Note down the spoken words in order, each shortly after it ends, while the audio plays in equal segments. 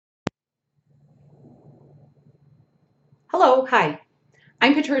Hello, hi.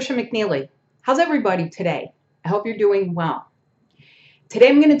 I'm Patricia McNeely. How's everybody today? I hope you're doing well. Today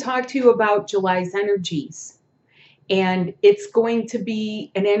I'm going to talk to you about July's energies. And it's going to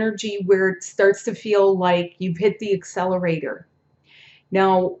be an energy where it starts to feel like you've hit the accelerator.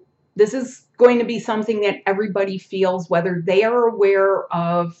 Now, this is going to be something that everybody feels, whether they are aware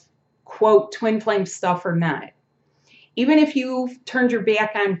of, quote, twin flame stuff or not. Even if you've turned your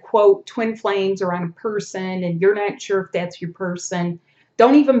back on, quote, twin flames or on a person and you're not sure if that's your person,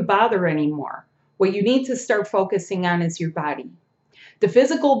 don't even bother anymore. What you need to start focusing on is your body. The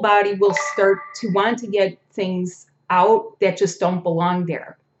physical body will start to want to get things out that just don't belong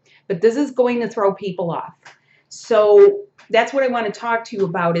there. But this is going to throw people off. So that's what I want to talk to you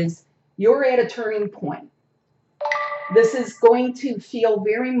about is you're at a turning point. This is going to feel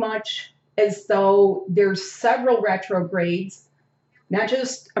very much as though there's several retrogrades, not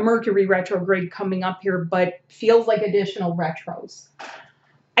just a Mercury retrograde coming up here, but feels like additional retros.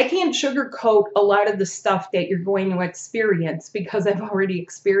 I can't sugarcoat a lot of the stuff that you're going to experience because I've already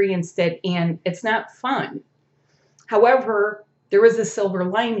experienced it and it's not fun. However, there is a silver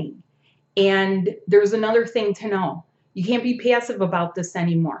lining. And there's another thing to know. You can't be passive about this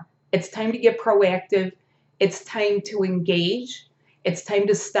anymore. It's time to get proactive. It's time to engage. It's time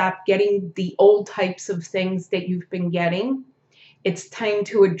to stop getting the old types of things that you've been getting. It's time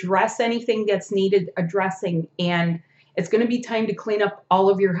to address anything that's needed addressing. And it's going to be time to clean up all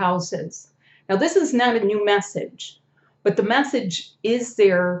of your houses. Now, this is not a new message, but the message is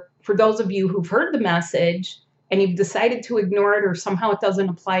there for those of you who've heard the message and you've decided to ignore it or somehow it doesn't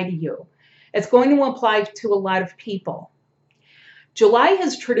apply to you. It's going to apply to a lot of people. July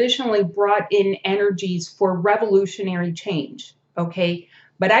has traditionally brought in energies for revolutionary change, okay?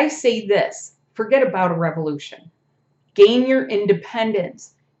 But I say this, forget about a revolution. Gain your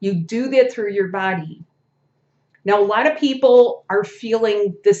independence. You do that through your body. Now, a lot of people are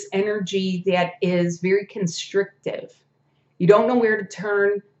feeling this energy that is very constrictive. You don't know where to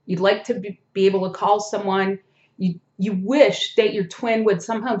turn. You'd like to be able to call someone. You wish that your twin would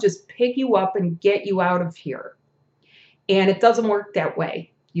somehow just pick you up and get you out of here. And it doesn't work that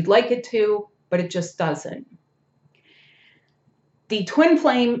way. You'd like it to, but it just doesn't. The twin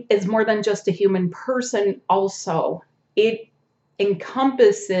flame is more than just a human person also. It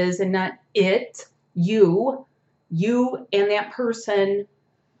encompasses, and not it, you and that person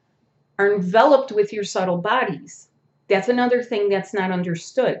are enveloped with your subtle bodies. That's another thing that's not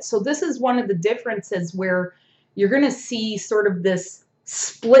understood. So this is one of the differences where you're going to see sort of this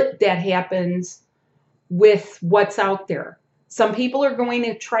split that happens with what's out there. Some people are going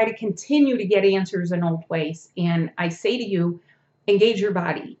to try to continue to get answers in old ways. And I say to you, engage your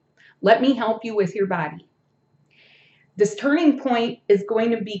body. Let me help you with your body. This turning point is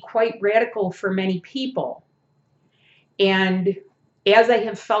going to be quite radical for many people. And as I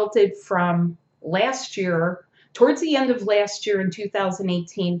have felt it from last year, towards the end of last year in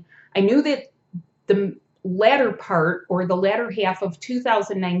 2018, I knew that the latter part or the latter half of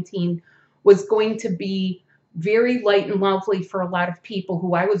 2019 was going to be very light and lovely for a lot of people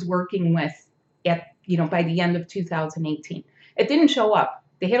who I was working with at, by the end of 2018. It didn't show up.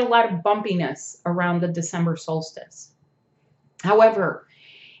 They had a lot of bumpiness around the December solstice. However,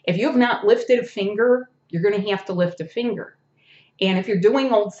 if you have not lifted a finger, you're going to have to lift a finger. And if you're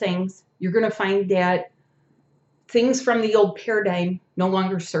doing old things, you're going to find that things from the old paradigm no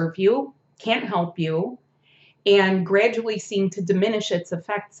longer serve you, can't help you, and gradually seem to diminish its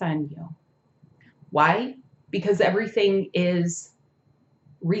effects on you. Why? Because everything is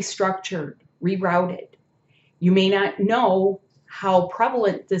restructured, rerouted. You may not know how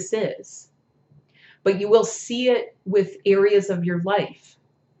prevalent this is, but you will see it with areas of your life.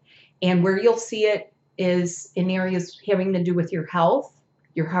 And where you'll see it is in areas having to do with your health,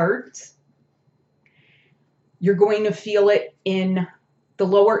 your heart. You're going to feel it in the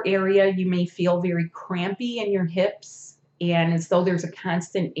lower area. You may feel very crampy in your hips and as though there's a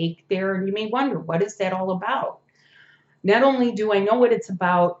constant ache there. And you may wonder, what is that all about? Not only do I know what it's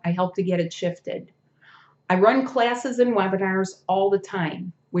about, I help to get it shifted. I run classes and webinars all the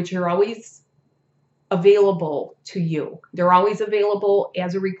time, which are always available to you. They're always available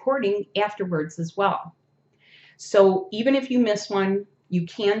as a recording afterwards as well. So even if you miss one, you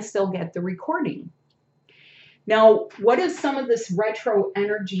can still get the recording. Now, what is some of this retro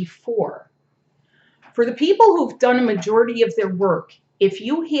energy for? For the people who've done a majority of their work, if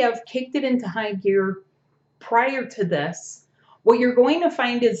you have kicked it into high gear prior to this, what you're going to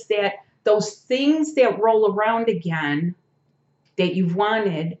find is that those things that roll around again that you've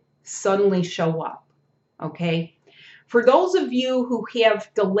wanted suddenly show up, okay? For those of you who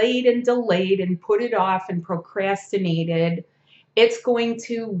have delayed and put it off and procrastinated, it's going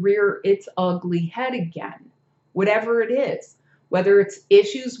to rear its ugly head again, whatever it is, whether it's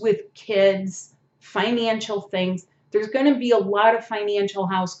issues with kids, financial things. There's going to be a lot of financial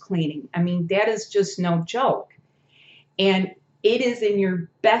house cleaning. I mean, that is just no joke. And it is in your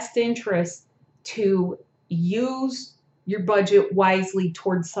best interest to use your budget wisely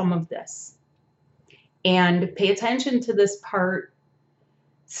towards some of this. And pay attention to this part.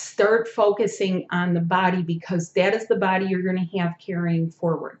 Start focusing on the body, because that is the body you're going to have carrying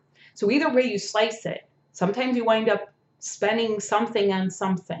forward. So either way you slice it, sometimes you wind up spending something on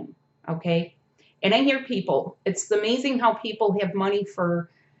something, okay? And I hear people, it's amazing how people have money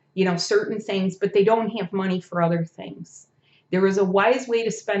for, certain things, but they don't have money for other things. There is a wise way to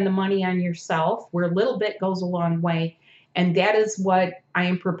spend the money on yourself, where a little bit goes a long way, and that is what I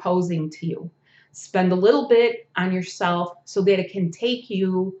am proposing to you. Spend a little bit on yourself so that it can take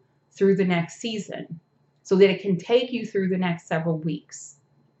you through the next season, so that it can take you through the next several weeks.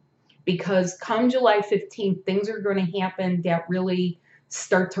 Because come July 15th, things are going to happen that really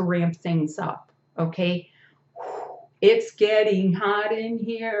start to ramp things up, okay? It's getting hot in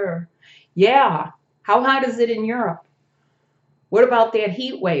here. Yeah. How hot is it in Europe? What about that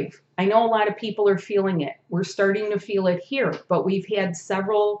heat wave? I know a lot of people are feeling it. We're starting to feel it here, but we've had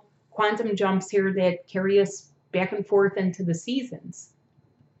several quantum jumps here that carry us back and forth into the seasons.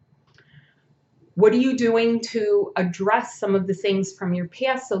 What are you doing to address some of the things from your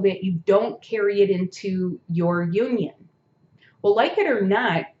past so that you don't carry it into your union? Well, like it or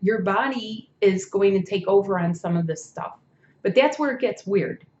not, your body is going to take over on some of this stuff. But that's where it gets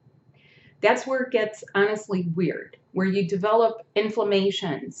weird. That's where it gets honestly weird, where you develop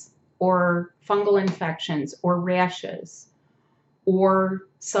inflammations or fungal infections or rashes, or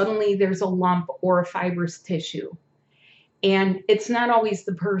suddenly there's a lump or a fibrous tissue. And it's not always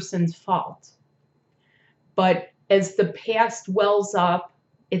the person's fault. But as the past wells up,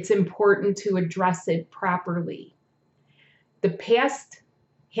 it's important to address it properly. The past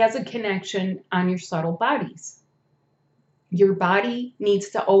has a connection on your subtle bodies. Your body needs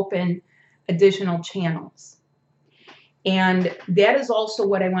to open additional channels. And that is also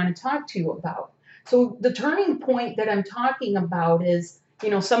what I want to talk to you about. So the turning point that I'm talking about is,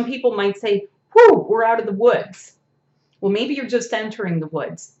 some people might say, whew, we're out of the woods. Well, maybe you're just entering the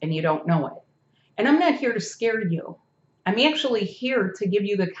woods and you don't know it. And I'm not here to scare you. I'm actually here to give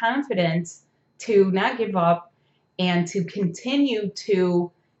you the confidence to not give up and to continue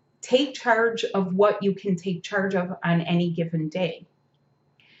to take charge of what you can take charge of on any given day.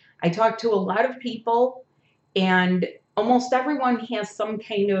 I talk to a lot of people, and almost everyone has some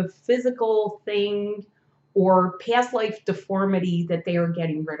kind of physical thing or past life deformity that they are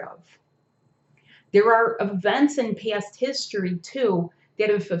getting rid of. There are events in past history, too, that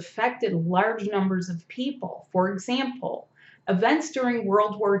have affected large numbers of people. For example, events during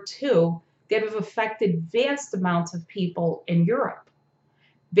World War II that have affected vast amounts of people in Europe.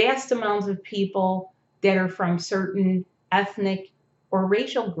 Vast amounts of people that are from certain ethnic or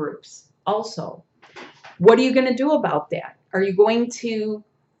racial groups also. What are you going to do about that? Are you going to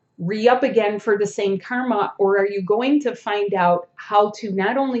re-up again for the same karma, or are you going to find out how to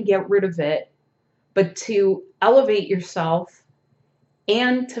not only get rid of it, but to elevate yourself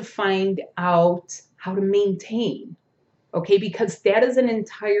and to find out how to maintain? Okay, because that is an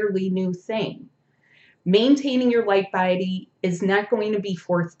entirely new thing. Maintaining your light body is not going to be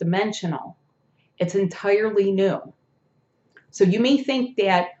fourth dimensional. It's entirely new. So you may think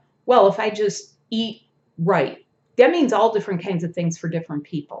that, well, if I just eat right, that means all different kinds of things for different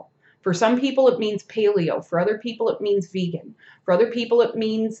people. For some people, it means paleo. For other people, it means vegan. For other people, it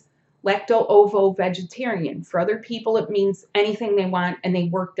means lacto-ovo vegetarian. For other people, it means anything they want, and they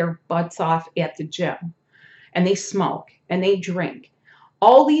work their butts off at the gym. And they smoke, and they drink.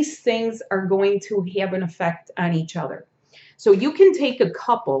 All these things are going to have an effect on each other. So you can take a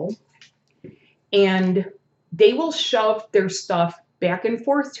couple, and they will shove their stuff back and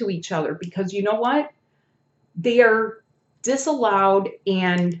forth to each other, because you know what? They are disallowed,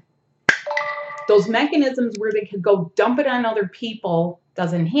 and those mechanisms where they could go dump it on other people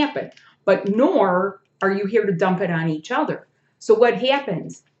doesn't happen. But nor are you here to dump it on each other. So what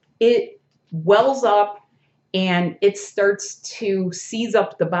happens? It wells up and it starts to seize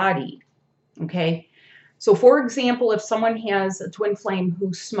up the body. Okay? So for example, if someone has a twin flame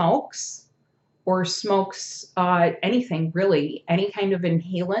who smokes, or smokes anything really, any kind of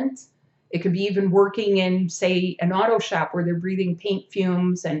inhalant, it could be even working in, say, an auto shop where they're breathing paint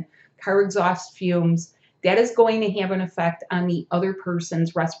fumes and car exhaust fumes, that is going to have an effect on the other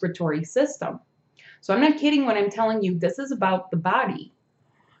person's respiratory system. So I'm not kidding when I'm telling you this is about the body.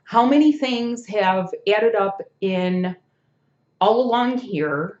 How many things have added up in all along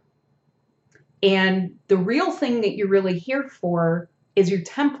here? And the real thing that you're really here for is your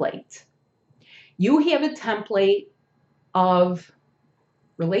template. You have a template of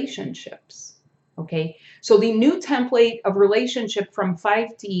relationships. Okay, so the new template of relationship from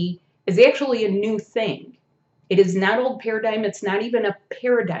 5D is actually a new thing. It is not old paradigm. It's not even a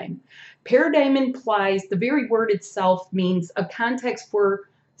paradigm. Paradigm implies, the very word itself means a context for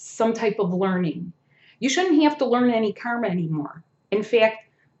some type of learning. You shouldn't have to learn any karma anymore. In fact,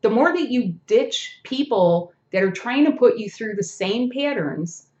 the more that you ditch people that are trying to put you through the same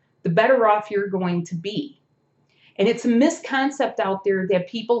patterns, the better off you're going to be. And it's a misconcept out there that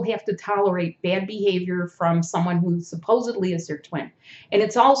people have to tolerate bad behavior from someone who supposedly is their twin. And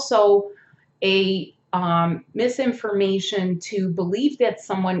it's also a misinformation to believe that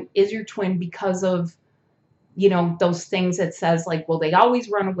someone is your twin because of, you know, those things that says like, well, they always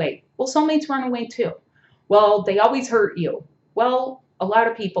run away. Well, soulmates run away too. Well, they always hurt you. Well, a lot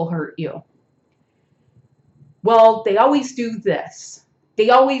of people hurt you. Well, they always do this. They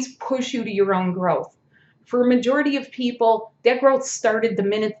always push you to your own growth. For a majority of people, that growth started the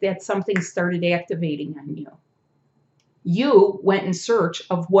minute that something started activating on you. You went in search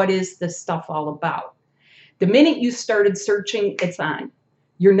of what is this stuff all about. The minute you started searching, it's on.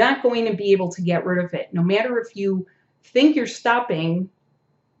 You're not going to be able to get rid of it. No matter if you think you're stopping,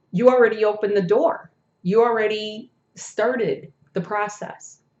 you already opened the door. You already started the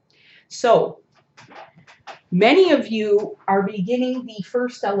process. So many of you are beginning the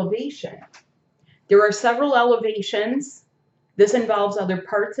first elevation. There are several elevations. This involves other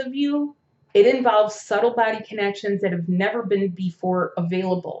parts of you. It involves subtle body connections that have never been before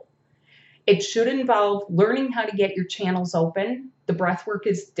available. It should involve learning how to get your channels open. The breath work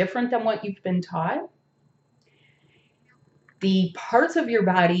is different than what you've been taught. The parts of your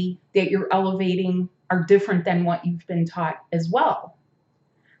body that you're elevating are different than what you've been taught as well.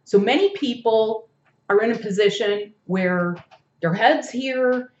 So many people are in a position where their head's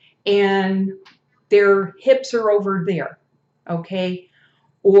here and their hips are over there, okay?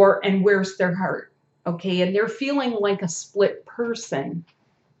 And where's their heart, okay? And they're feeling like a split person.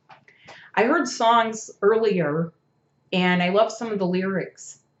 I heard songs earlier, and I love some of the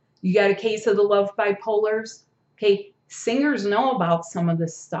lyrics. You got a case of the love bipolars? Okay, singers know about some of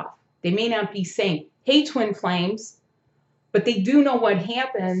this stuff. They may not be saying, hey, twin flames, but they do know what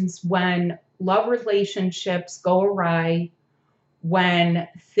happens when love relationships go awry, when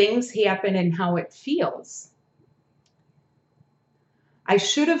things happen and how it feels. I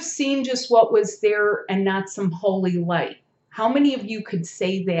should have seen just what was there and not some holy light. How many of you could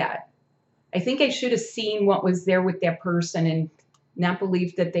say that? I think I should have seen what was there with that person and not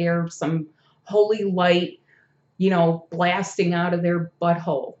believe that they are some holy light, you know, blasting out of their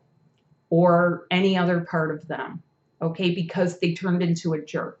butthole or any other part of them, okay, because they turned into a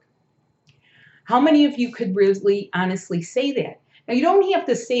jerk. How many of you could really honestly say that? Now, you don't have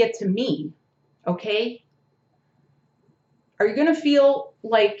to say it to me, okay? Are you going to feel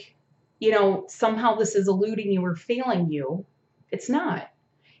like, you know, somehow this is eluding you or failing you? It's not.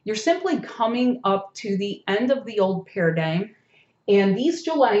 You're simply coming up to the end of the old paradigm, and these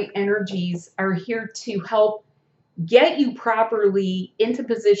July energies are here to help get you properly into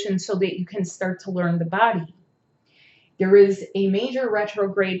position so that you can start to learn the body. There is a major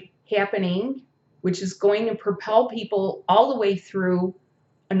retrograde happening, which is going to propel people all the way through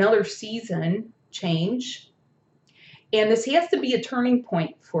another season change. And this has to be a turning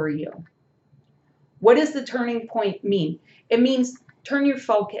point for you. What does the turning point mean? It means turn your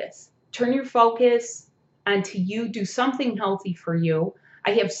focus. Turn your focus onto you. Do something healthy for you.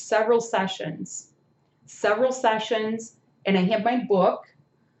 I have several sessions, and I have my book.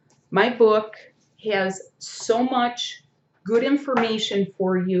 My book has so much good information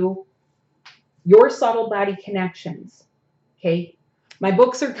for you. Your subtle body connections, okay? My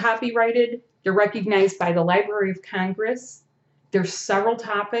books are copyrighted. They're recognized by the Library of Congress. There's several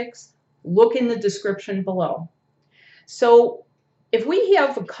topics. Look in the description below. So if we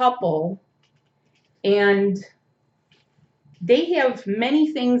have a couple and they have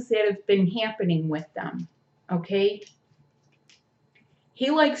many things that have been happening with them, okay?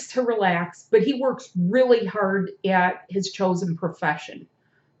 He likes to relax, but he works really hard at his chosen profession.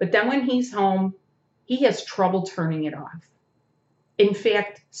 But then when he's home, he has trouble turning it off. In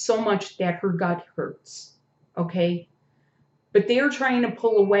fact, so much that her gut hurts, okay? But they're trying to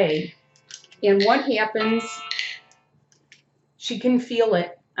pull away. And what happens? She can feel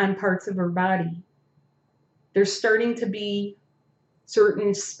it on parts of her body. There's starting to be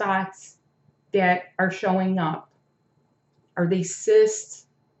certain spots that are showing up? Are they cysts?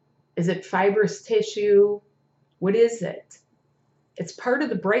 Is it fibrous tissue? What is it? It's part of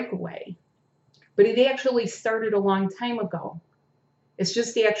the breakaway, but it actually started a long time ago. It's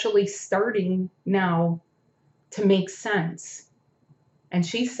just actually starting now to make sense. And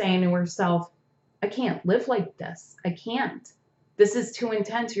she's saying to herself, I can't live like this. I can't. This is too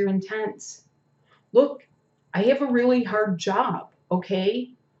intense. You're intense. Look, I have a really hard job,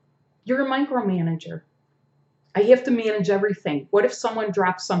 okay? You're a micromanager. I have to manage everything. What if someone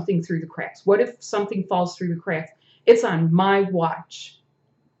drops something through the cracks? What if something falls through the cracks? It's on my watch.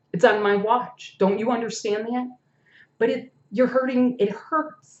 It's on my watch. Don't you understand that? But you're hurting. It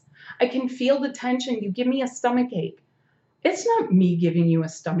hurts. I can feel the tension. You give me a stomach ache. It's not me giving you a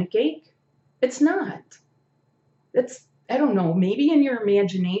stomach ache. It's not. I don't know, maybe in your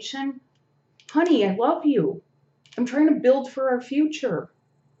imagination. Honey, I love you. I'm trying to build for our future.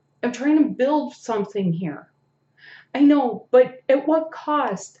 I'm trying to build something here. I know, but at what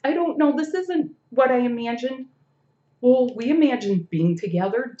cost? I don't know. This isn't what I imagined. Well, we imagined being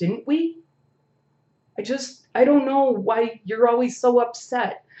together, didn't we? I don't know why you're always so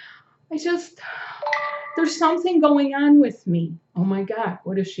upset. There's something going on with me. Oh my God,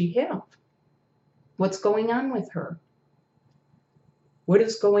 what does she have? What's going on with her? What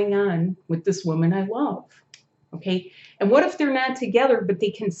is going on with this woman I love? Okay, and what if they're not together, but they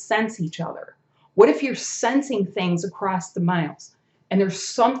can sense each other? What if you're sensing things across the miles and there's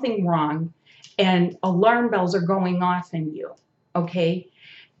something wrong and alarm bells are going off in you, okay?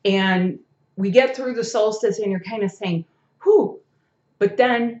 And we get through the solstice and you're kind of saying, whew, but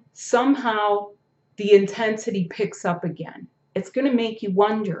then somehow the intensity picks up again. It's going to make you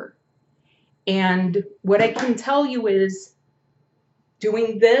wonder. And what I can tell you is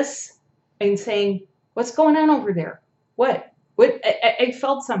doing this and saying, what's going on over there? What? I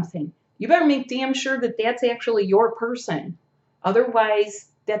felt something. You better make damn sure that that's actually your person. Otherwise,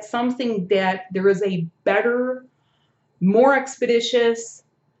 that's something that there is a better, more expeditious,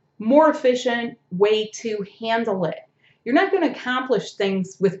 more efficient way to handle it. You're not going to accomplish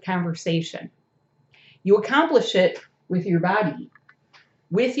things with conversation. You accomplish it with your body,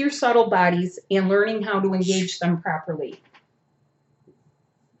 with your subtle bodies, and learning how to engage them properly.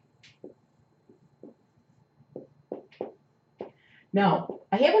 Now,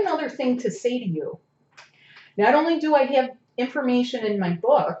 I have another thing to say to you. Not only do I have information in my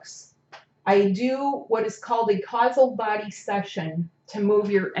books, I do what is called a causal body session to move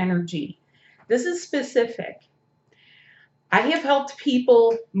your energy. This is specific. I have helped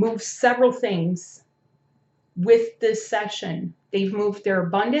people move several things with this session. They've moved their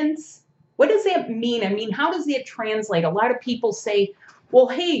abundance. What does that mean? I mean, how does that translate? A lot of people say, well,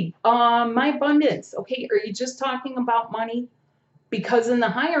 hey, my abundance. Okay, are you just talking about money? Because in the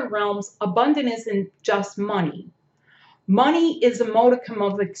higher realms, abundance isn't just money. Money is a modicum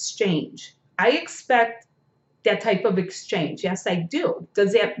of exchange. I expect that type of exchange. Yes, I do.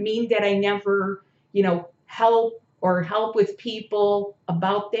 Does that mean that I never, help with people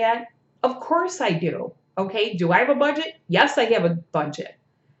about that? Of course I do. Okay, do I have a budget? Yes, I have a budget.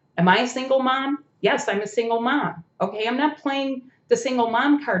 Am I a single mom? Yes, I'm a single mom. Okay, I'm not playing the single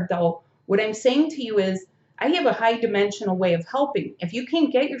mom card though. What I'm saying to you is, I have a high dimensional way of helping. If you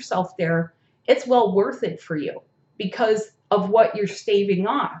can't get yourself there, it's well worth it for you because of what you're staving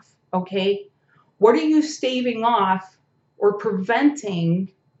off, okay? What are you staving off or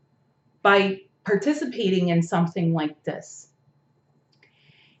preventing by participating in something like this?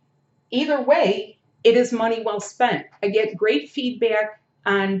 Either way, it is money well spent. I get great feedback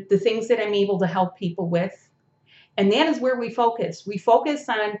on the things that I'm able to help people with, and that is where we focus. We focus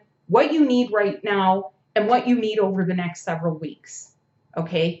on what you need right now and what you need over the next several weeks,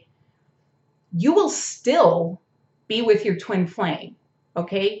 okay? You will still be with your twin flame,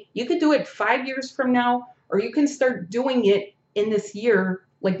 okay? You could do it 5 years from now, or you can start doing it in this year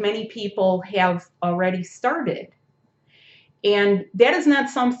like many people have already started. And that is not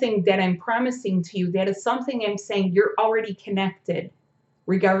something that I'm promising to you. That is something I'm saying you're already connected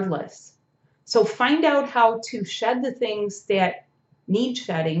regardless. So find out how to shed the things that need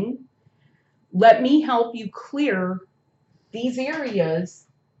shedding. Let me help you clear these areas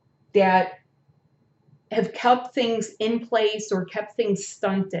that have kept things in place or kept things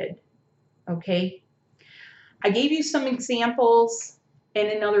stunted, okay? I gave you some examples in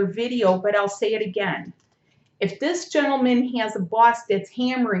another video, but I'll say it again. If this gentleman has a boss that's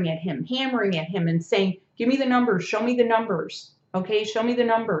hammering at him and saying, give me the numbers, show me the numbers, okay? Show me the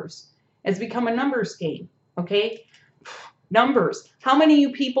numbers. It's become a numbers game, okay? Numbers. How many of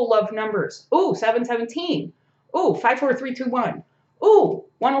you people love numbers? Ooh, 717. Ooh, 54321. Ooh,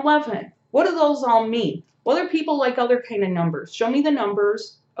 111. What do those all mean? Well, there are people like other kind of numbers. Show me the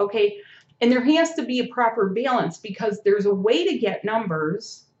numbers, okay? And there has to be a proper balance, because there's a way to get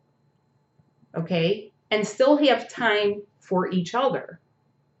numbers, okay, and still have time for each other.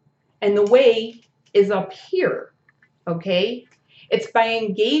 And the way is up here, okay? It's by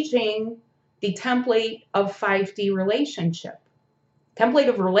engaging the template of 5D relationship. Template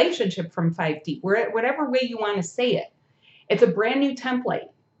of relationship from 5D, whatever way you want to say it. It's a brand new template.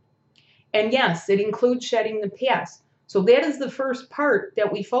 And yes, it includes shedding the past. So that is the first part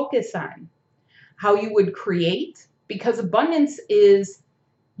that we focus on. How you would create, because abundance is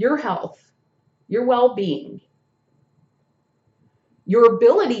your health, your well-being, your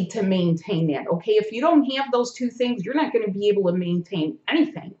ability to maintain that. Okay, if you don't have those two things, you're not going to be able to maintain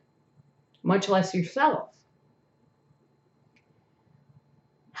anything, much less yourself.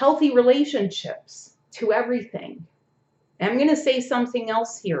 Healthy relationships to everything. And I'm going to say something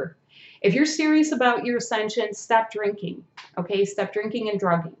else here. If you're serious about your ascension, stop drinking. Okay, stop drinking and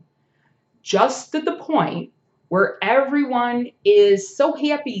drugging. Just to the point where everyone is so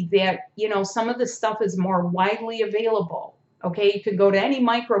happy that, you know, some of this stuff is more widely available. Okay, you could go to any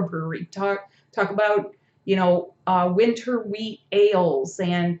microbrewery, talk about, you know, winter wheat ales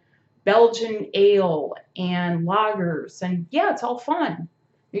and Belgian ale and lagers, and yeah, it's all fun.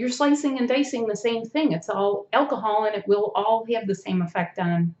 You're slicing and dicing the same thing. It's all alcohol, and it will all have the same effect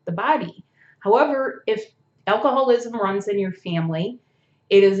on the body. However, if alcoholism runs in your family,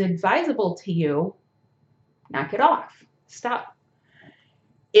 it is advisable to you, knock it off. Stop.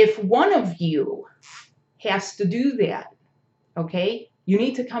 If one of you has to do that, okay, you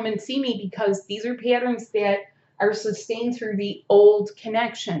need to come and see me, because these are patterns that are sustained through the old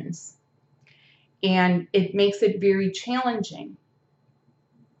connections, and it makes it very challenging.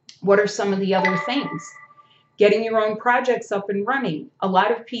 What are some of the other things? Getting your own projects up and running. A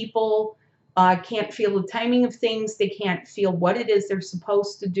lot of people can't feel the timing of things. They can't feel what it is they're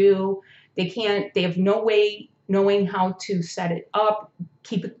supposed to do. They have no way knowing how to set it up,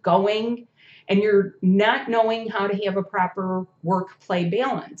 keep it going, and you're not knowing how to have a proper work-play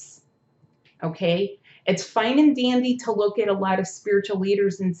balance, okay? It's fine and dandy to look at a lot of spiritual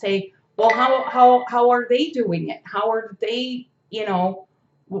leaders and say, well, how are they doing it? How are they, you know,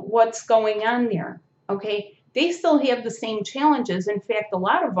 what's going on there, okay? They still have the same challenges. In fact, a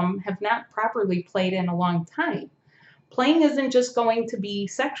lot of them have not properly played in a long time. Playing isn't just going to be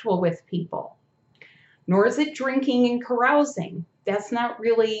sexual with people, nor is it drinking and carousing. That's not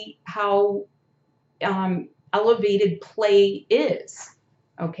really how elevated play is,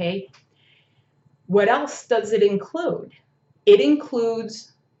 okay? What else does it include? It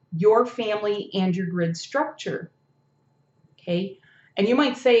includes your family and your grid structure, okay? And you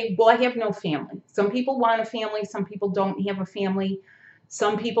might say, well, I have no family. Some people want a family. Some people don't have a family.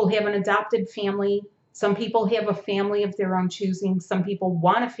 Some people have an adopted family. Some people have a family of their own choosing. Some people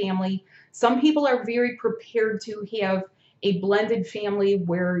want a family. Some people are very prepared to have a blended family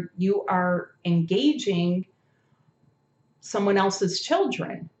where you are engaging someone else's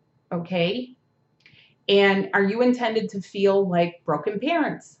children, okay? And are you intended to feel like broken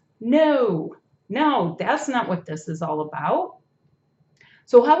parents? No, that's not what this is all about.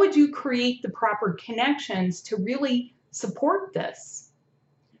 So how would you create the proper connections to really support this?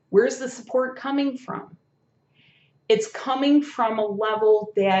 Where's the support coming from? It's coming from a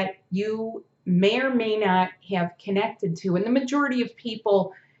level that you may or may not have connected to. And the majority of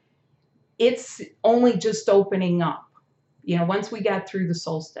people, it's only just opening up, you know, once we got through the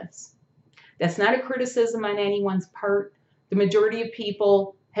solstice. That's not a criticism on anyone's part. The majority of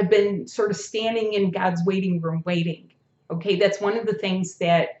people have been sort of standing in God's waiting room waiting. Okay, that's one of the things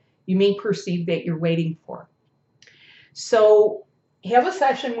that you may perceive that you're waiting for. So have a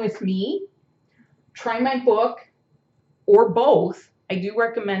session with me, try my book, or both. I do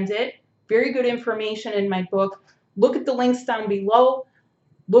recommend it. Very good information in my book. Look at the links down below.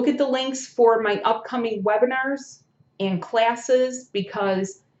 Look at the links for my upcoming webinars and classes,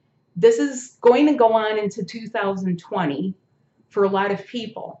 because this is going to go on into 2020 for a lot of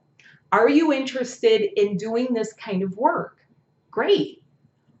people. Are you interested in doing this kind of work? Great.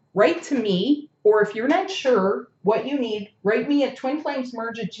 Write to me, or if you're not sure what you need, write me at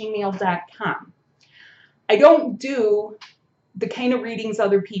twinflamesmerge@gmail.com. I don't do the kind of readings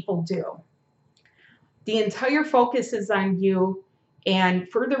other people do. The entire focus is on you. And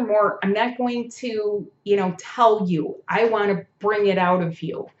furthermore, I'm not going to, you know, tell you. I want to bring it out of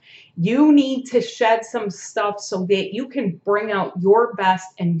you. You need to shed some stuff so that you can bring out your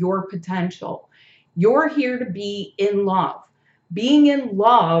best and your potential. You're here to be in love. Being in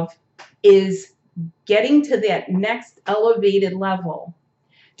love is getting to that next elevated level.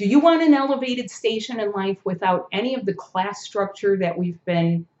 Do you want an elevated station in life without any of the class structure that we've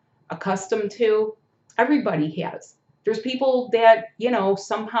been accustomed to? Everybody has. There's people that,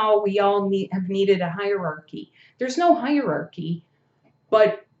 somehow we all have needed a hierarchy. There's no hierarchy,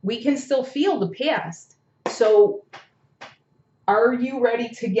 but we can still feel the past. So are you ready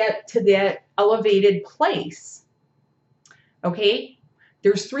to get to that elevated place? Okay,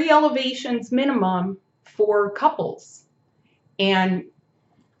 there's 3 elevations minimum for couples. And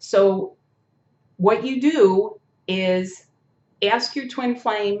so what you do is ask your twin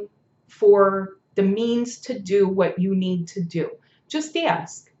flame for the means to do what you need to do. Just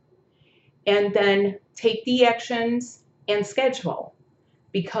ask. And then take the actions and schedule,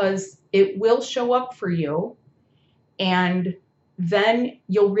 because it will show up for you, and then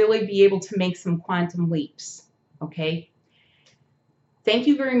you'll really be able to make some quantum leaps. Okay? Thank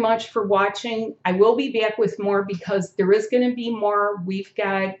you very much for watching. I will be back with more because there is going to be more. We've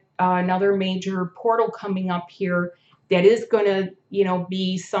got another major portal coming up here that is going to,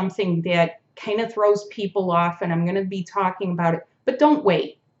 be something that kind of throws people off, and I'm going to be talking about it. But don't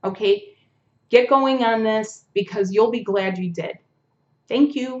wait, okay? Get going on this because you'll be glad you did.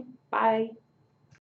 Thank you. Bye.